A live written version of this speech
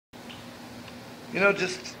You know,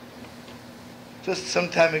 just some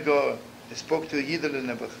time ago, I spoke to a Yidel in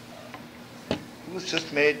Nebuch. He was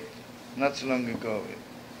just made not so long ago.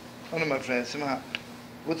 One of my friends said,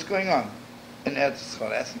 what's going on in Eretz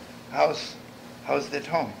Yisrael? I asked him, how's it at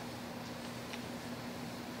home?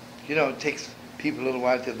 You know, it takes people a little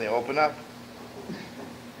while till they open up.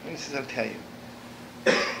 And he says, I'll tell you.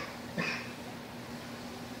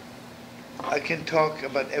 I can talk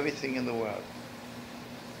about everything in the world.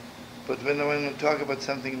 But when I want to talk about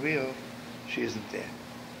something real, she isn't there.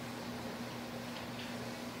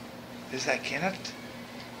 He says, I cannot.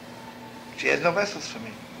 She has no vessels for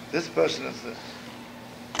me. This person is the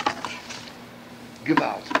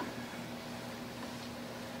Gewalt.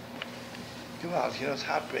 Gewalt, you know, it's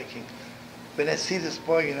heartbreaking. When I see this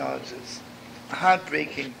boy, you know, it's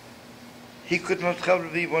heartbreaking. He could not probably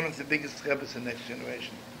be one of the biggest Rebbes in the next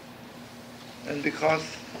generation. And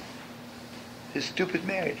because his stupid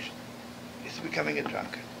marriage, he's becoming a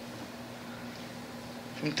drunkard.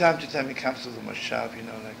 From time to time he comes to the Moshav, you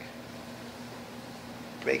know, like,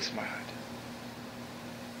 breaks my heart.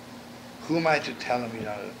 Who am I to tell him, you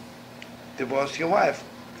know, divorce your wife?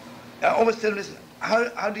 I always tell him, listen,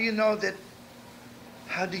 how do you know that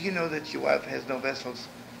your wife has no vessels?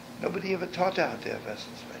 Nobody ever taught her how to have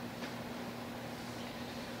vessels, right?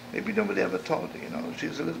 Maybe nobody ever told her, you know.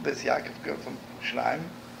 She's Elizabeth Yaakov girl from Schleim,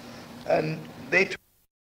 and they